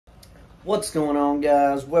What's going on,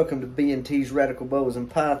 guys? Welcome to B&T's Radical Bows and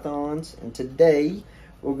Pythons, and today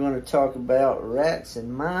we're going to talk about rats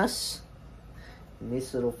and mice and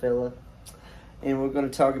this little fella, and we're going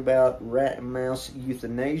to talk about rat and mouse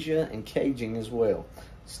euthanasia and caging as well.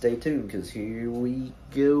 Stay tuned, because here we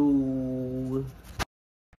go.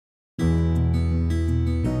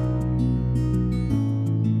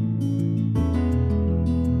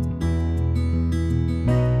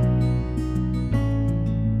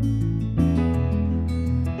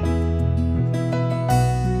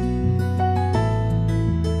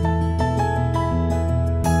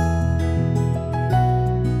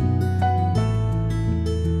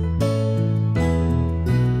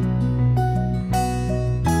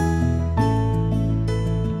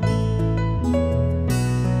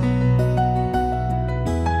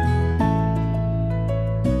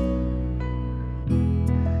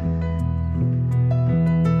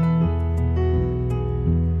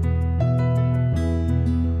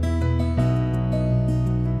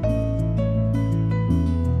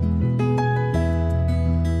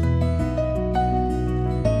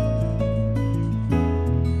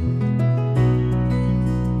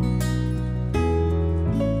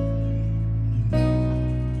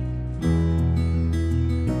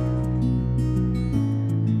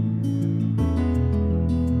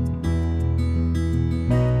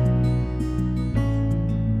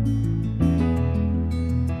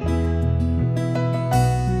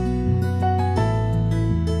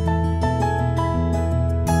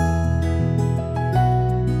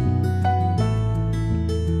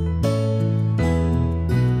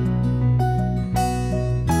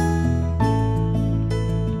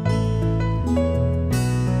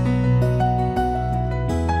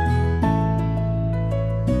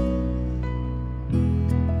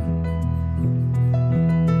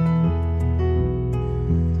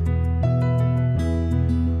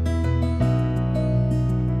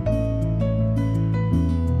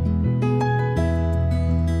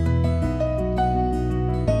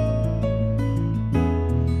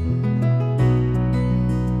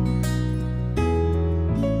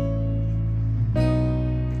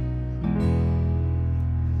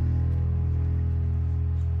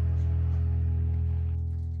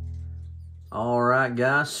 Alright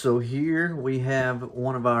guys, so here we have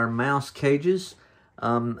one of our mouse cages.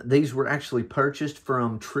 These were actually purchased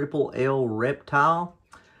from Triple L Reptile.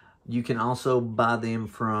 You can also buy them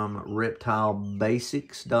from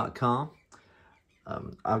reptilebasics.com.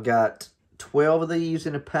 I've got 12 of these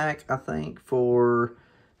in a pack, I think, for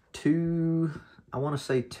I want to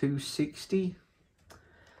say $260.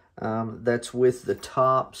 That's with the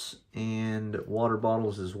tops and water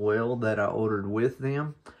bottles as well that I ordered with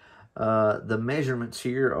them. The measurements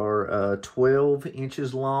here are 12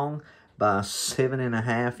 inches long by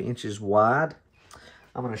 7.5 inches wide.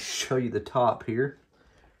 I'm going to show you the top here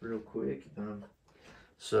real quick.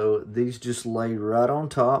 So these just lay right on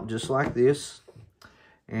top, just like this.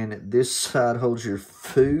 And this side holds your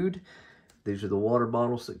food. These are the water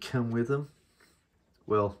bottles that come with them.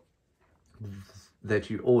 Well, that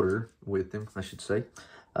you order with them, I should say.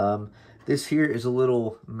 This here is a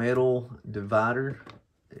little metal divider.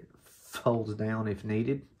 Folds down if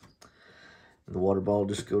needed. The water bottle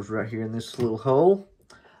just goes right here in this little hole.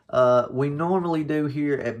 We normally do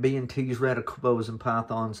here at B&T's Radical Bows and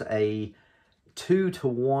Pythons a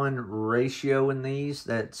 2-to-1 ratio in these.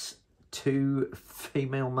 That's 2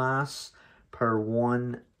 female mice per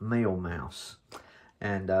 1 male mouse.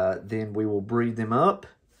 And then we will breed them up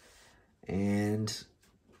and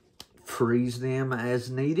freeze them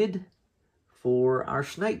as needed for our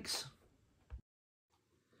snakes.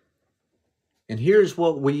 And here's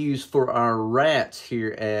what we use for our rats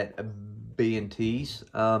here at B&T's.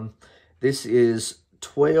 This is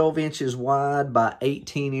 12 inches wide by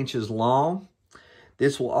 18 inches long.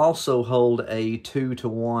 This will also hold a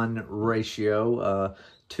 2-to-1 ratio,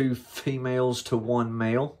 2 females to 1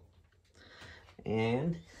 male.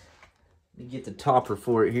 And let me get the topper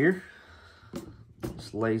for it here.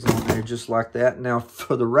 Just lays on there just like that. Now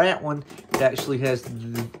for the rat one, it actually has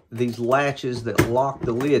these latches that lock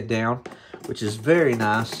the lid down, which is very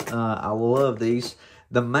nice. I love these.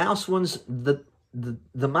 The mouse ones, the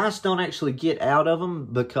mice don't actually get out of them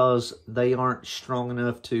because they aren't strong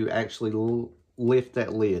enough to actually lift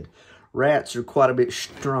that lid. Rats are quite a bit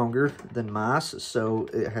stronger than mice, so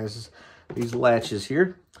it has these latches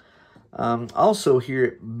here. Also here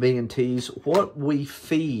at B&T's, what we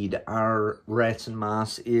feed our rats and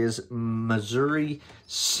mice is Missouri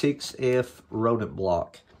 6F rodent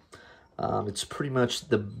block. It's pretty much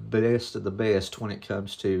the best of the best when it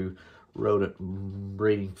comes to rodent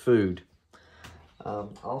breeding food.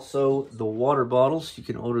 Also, the water bottles, you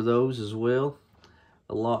can order those as well.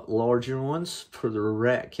 A lot larger ones for the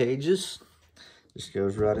rat cages. Just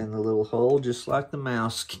goes right in the little hole, just like the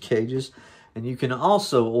mouse cages. And you can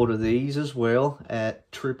also order these as well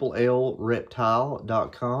at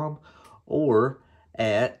LLReptile.com or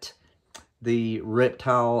at the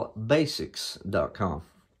reptilebasics.com.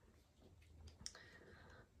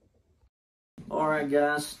 Alright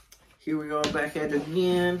guys, here we are back at it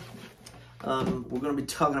again. We're going to be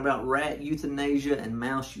talking about rat euthanasia and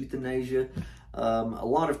mouse euthanasia. A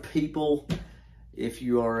lot of people, if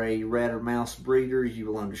you are a rat or mouse breeder, you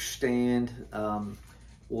will understand,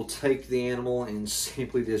 will take the animal and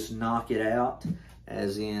simply just knock it out,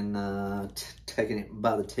 as in taking it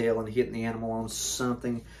by the tail and hitting the animal on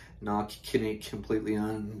something, knocking it completely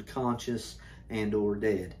unconscious and or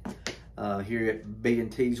dead. Here at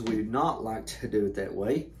B&T's, we do not like to do it that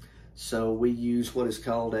way. So we use what is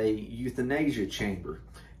called a euthanasia chamber.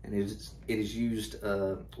 And it is used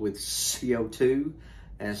with CO2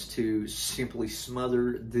 as to simply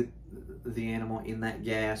smother the animal in that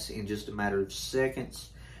gas in just a matter of seconds.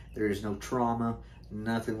 There is no trauma,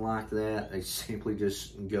 nothing like that. They simply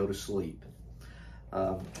just go to sleep.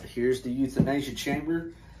 Here's the euthanasia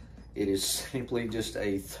chamber. It is simply just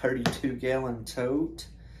a 32-gallon tote,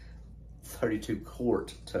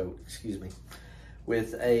 32-quart tote, excuse me,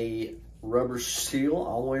 with a rubber seal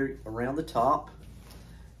all the way around the top.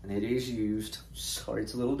 And it is used. Sorry,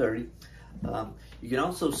 it's a little dirty. You can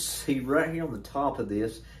also see right here on the top of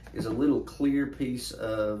this is a little clear piece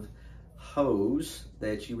of hose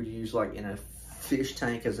that you would use like in a fish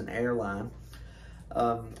tank as an airline.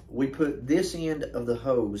 We put this end of the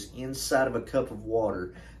hose inside of a cup of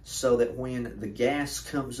water so that when the gas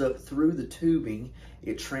comes up through the tubing,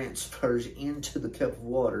 it transfers into the cup of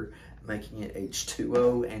water, making it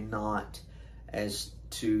H2O and not as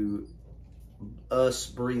to us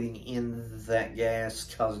breathing in that gas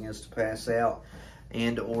causing us to pass out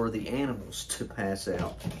and or the animals to pass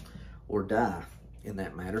out or die in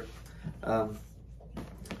that matter. On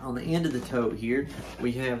the end of the tote here,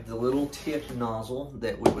 we have the little tip nozzle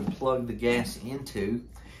that we would plug the gas into.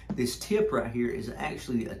 This tip right here is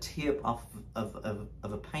actually a tip off of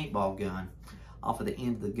a paintball gun, off of the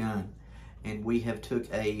end of the gun. And we have took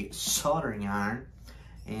a soldering iron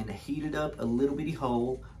and heated up a little bitty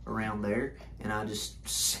hole around there, and I just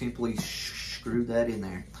simply screwed that in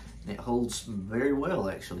there. And it holds very well,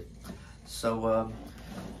 actually. So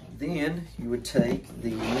then you would take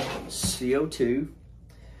the CO2,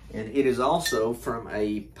 and it is also from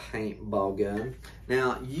a paintball gun.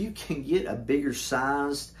 Now, you can get a bigger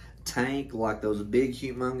sized tank, like those big,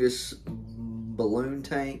 humongous balloon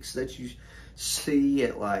tanks that you see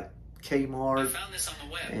at like Kmart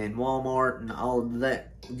and Walmart and all of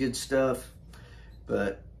that good stuff.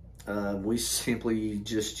 But we simply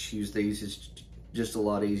just use these. It's just a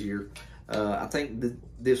lot easier. I think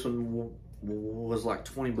this one was like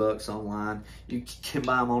 20 bucks online. You can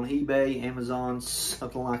buy them on eBay, Amazon,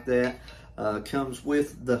 something like that. Comes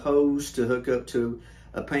with the hose to hook up to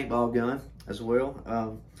a paintball gun as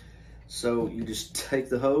well. So you just take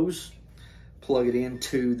the hose, plug it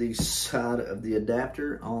into the side of the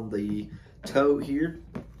adapter on the tote here,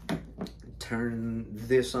 turn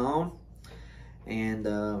this on, and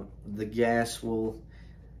the gas will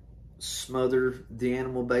smother the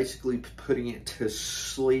animal, basically putting it to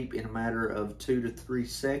sleep in a matter of 2 to 3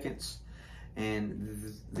 seconds,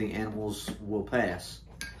 and the animals will pass.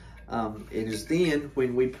 It is then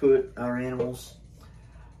when we put our animals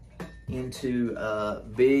into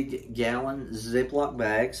big gallon Ziploc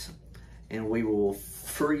bags, and we will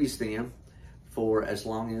freeze them for as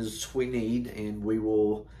long as we need, and we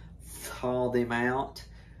will thaw them out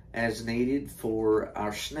as needed for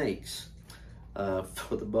our snakes,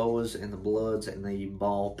 for the boas and the bloods and the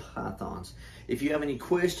ball pythons. If you have any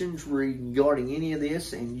questions regarding any of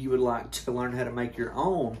this and you would like to learn how to make your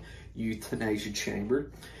own euthanasia chamber,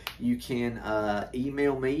 you can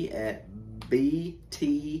email me at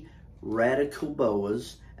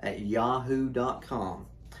btradicalboas@yahoo.com.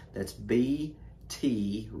 That's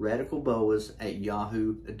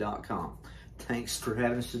btradicalboas@yahoo.com. Thanks for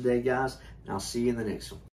having us today, guys, and I'll see you in the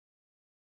next one.